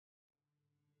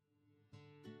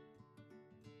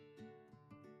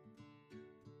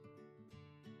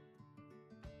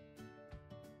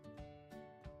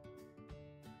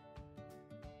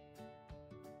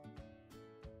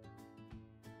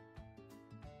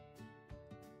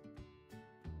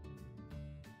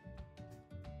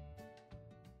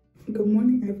Good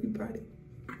morning, everybody.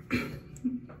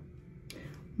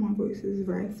 My voice is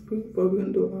raspy, but we're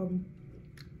gonna do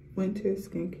winter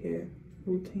skincare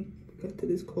routine because it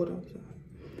is cold outside.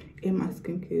 And my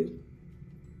skincare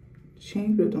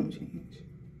change or don't change.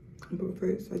 But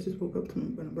first, I just woke up, so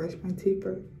I'm gonna brush my teeth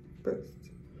first,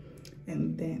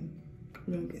 and then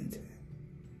we're gonna get into it.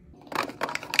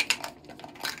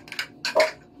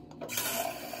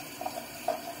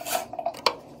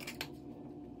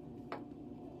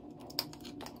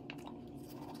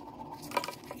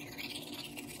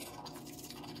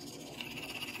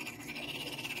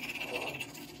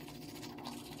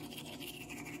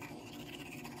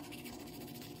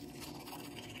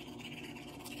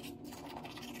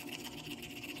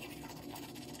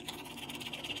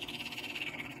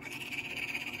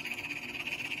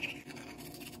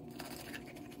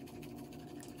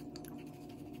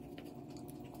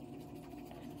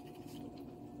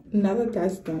 Now that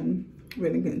that's done, we're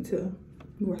gonna get into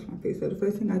wash my face. So the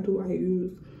first thing I do, I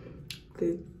use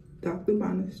the Dr.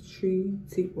 Bonner's Tree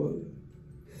Tea Oil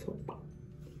soap.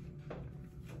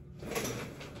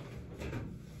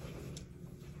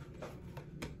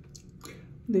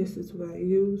 This is what I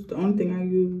use. The only thing I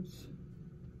use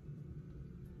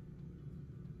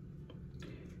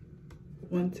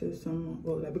winter, summer,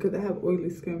 all that, because I have oily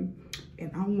skin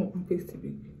and I don't want my face to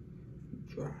be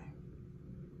dry.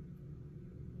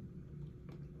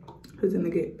 Because then I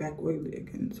get back oily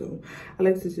again. So I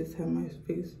like to just have my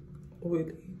face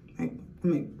oily. I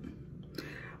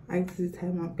like to just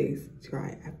have my face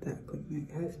dry after I clean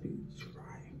it. It has to be dry.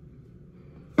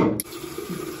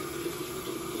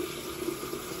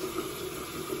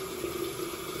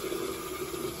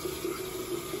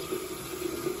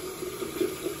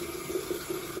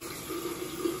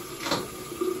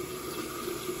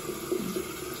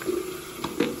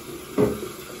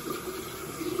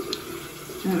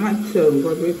 I like to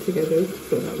rub it together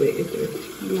so that way it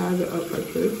just lather up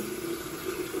like this.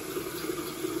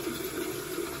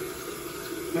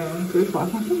 And just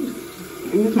wash my face.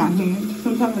 I use my hands.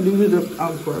 Sometimes I do use a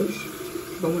brush,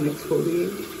 but I want to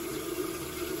exfoliate.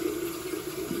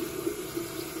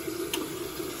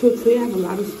 So today I have a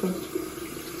lot of stuff.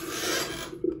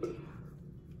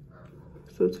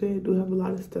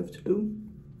 To do.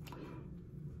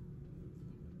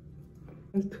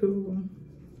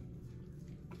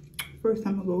 First,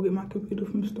 I'm gonna go get my computer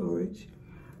from storage.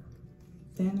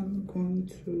 Then I'm going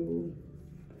to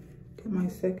get my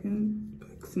second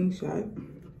vaccine shot.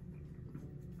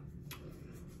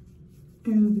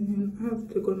 And then I have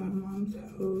to go to my mom's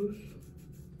house.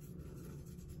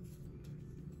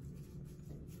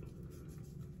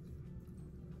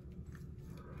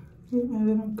 Yeah, and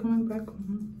then I'm coming back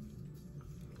home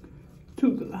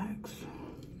to relax.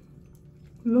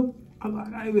 Nope,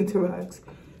 not even to relax,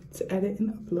 to edit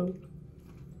and upload.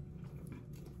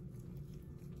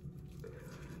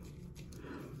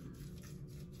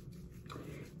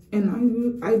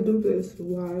 And I do this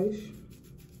wash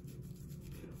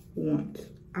once.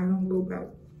 I don't go back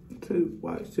to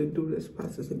wash to do this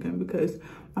process again because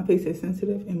my face is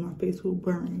sensitive and my face will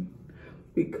burn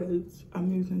because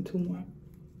I'm using too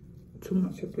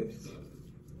much of this.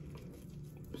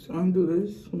 So I'm gonna do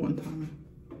this one time.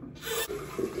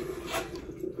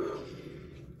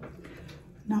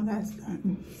 Now that's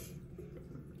done.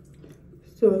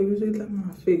 So I usually let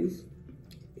my face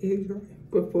air dry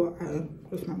before I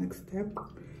push my next step.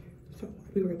 So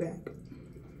I'll be right back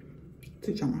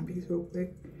to dry my face real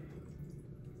quick.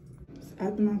 So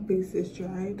after my face is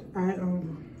dried, I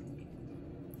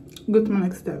go to my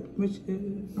next step, which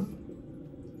is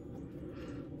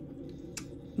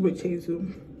with Hazel.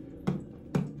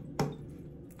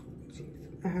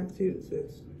 I have to use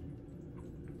this.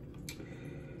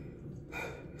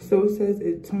 So it says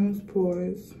it tones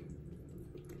pores,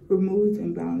 removes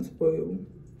imbalanced oil,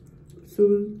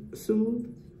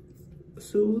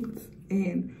 soothes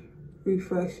and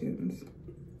refreshes,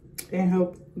 and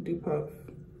help depuff.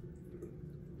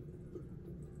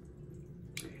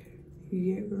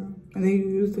 Yeah, girl. And then you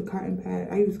use the cotton pad.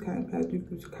 I use cotton pads. You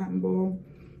use a cotton ball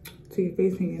to your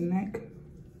face and your neck.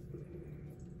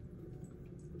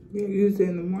 Yeah, use it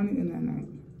in the morning and at night.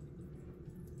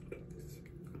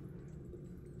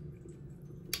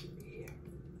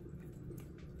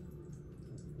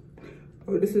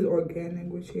 Oh, this is organic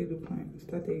with Hazel plants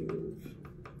that they use.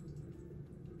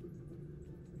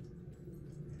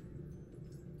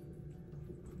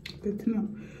 Good to know.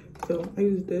 So I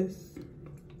use this.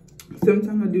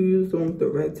 Sometimes I do use the one with the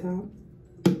red top.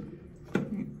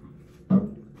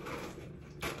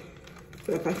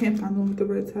 So if I can't find one with the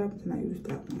red top, then I use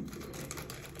that one.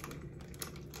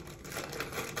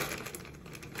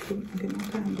 So I get my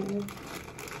cotton ball.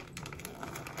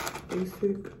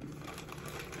 basic.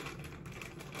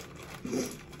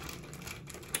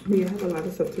 But yeah, I have a lot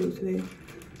of stuff to do today.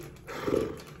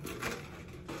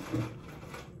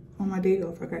 On my day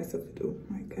off, I got stuff to do.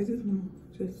 Like, I just want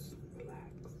to just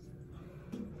relax.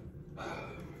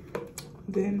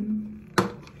 Then,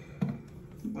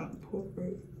 I'm gonna pour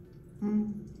it.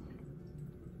 And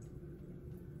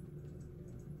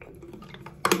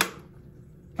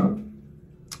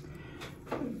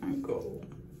I go.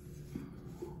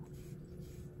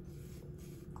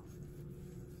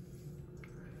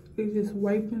 It's just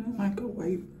wiping it like a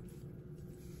wipe.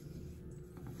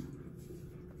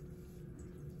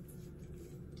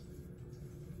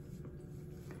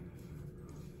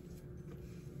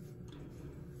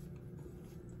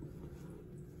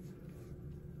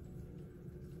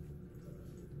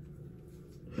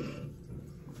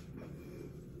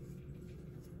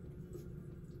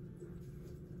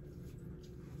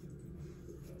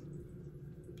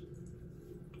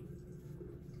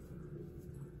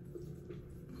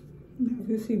 Now, if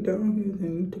you see dirt on here,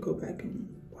 then you need to go back and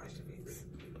wash your face.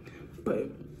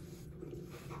 But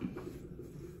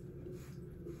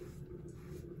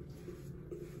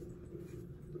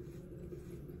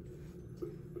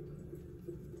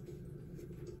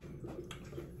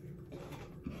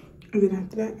and then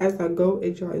after that, as I go,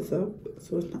 it dries up,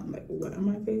 so it's not like wet on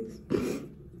my face.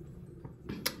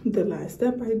 The last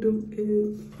step I do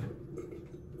is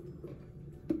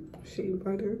Shea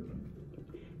Butter.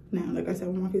 Now, like I said,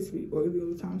 I want my face to be oily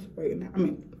all the time. So right now,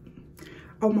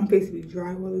 I want my face to be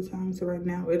dry all the time. So right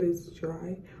now it is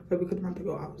dry. But because I'm about to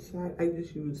go outside, I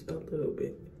just use a little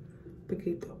bit.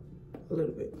 Poquito. A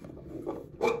little bit.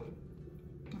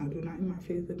 I do not in my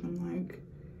face looking like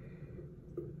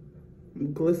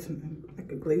I'm glistening, like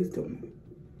a glazed donut.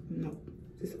 No,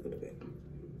 just a little bit.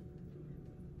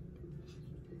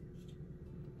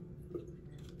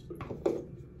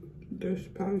 This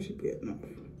probably should be enough.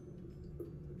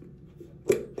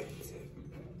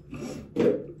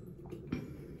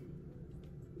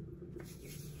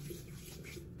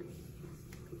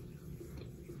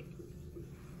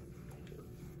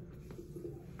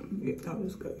 Yeah, that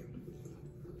was good.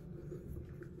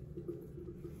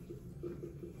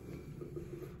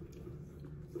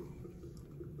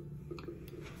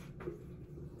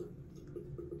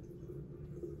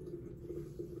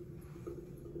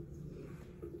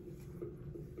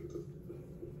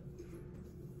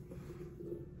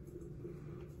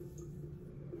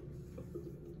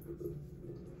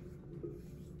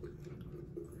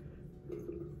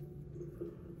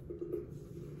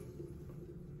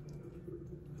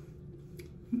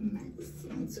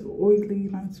 Not too oily,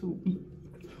 not too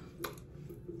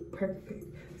perfect.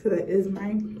 So that is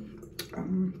my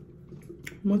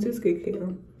winter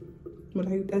skincare.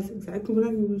 That's exactly what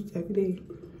I use every day.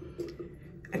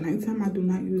 At nighttime, I do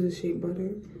not use a Shea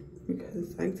Butter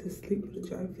because I like to sleep with a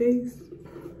dry face.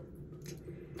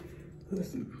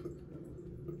 Listen,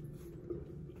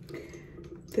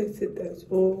 that's it. That's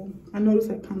all. I know it's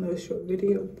like kind of a short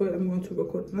video, but I'm going to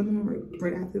record another one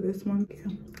right after this one.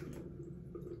 Yeah.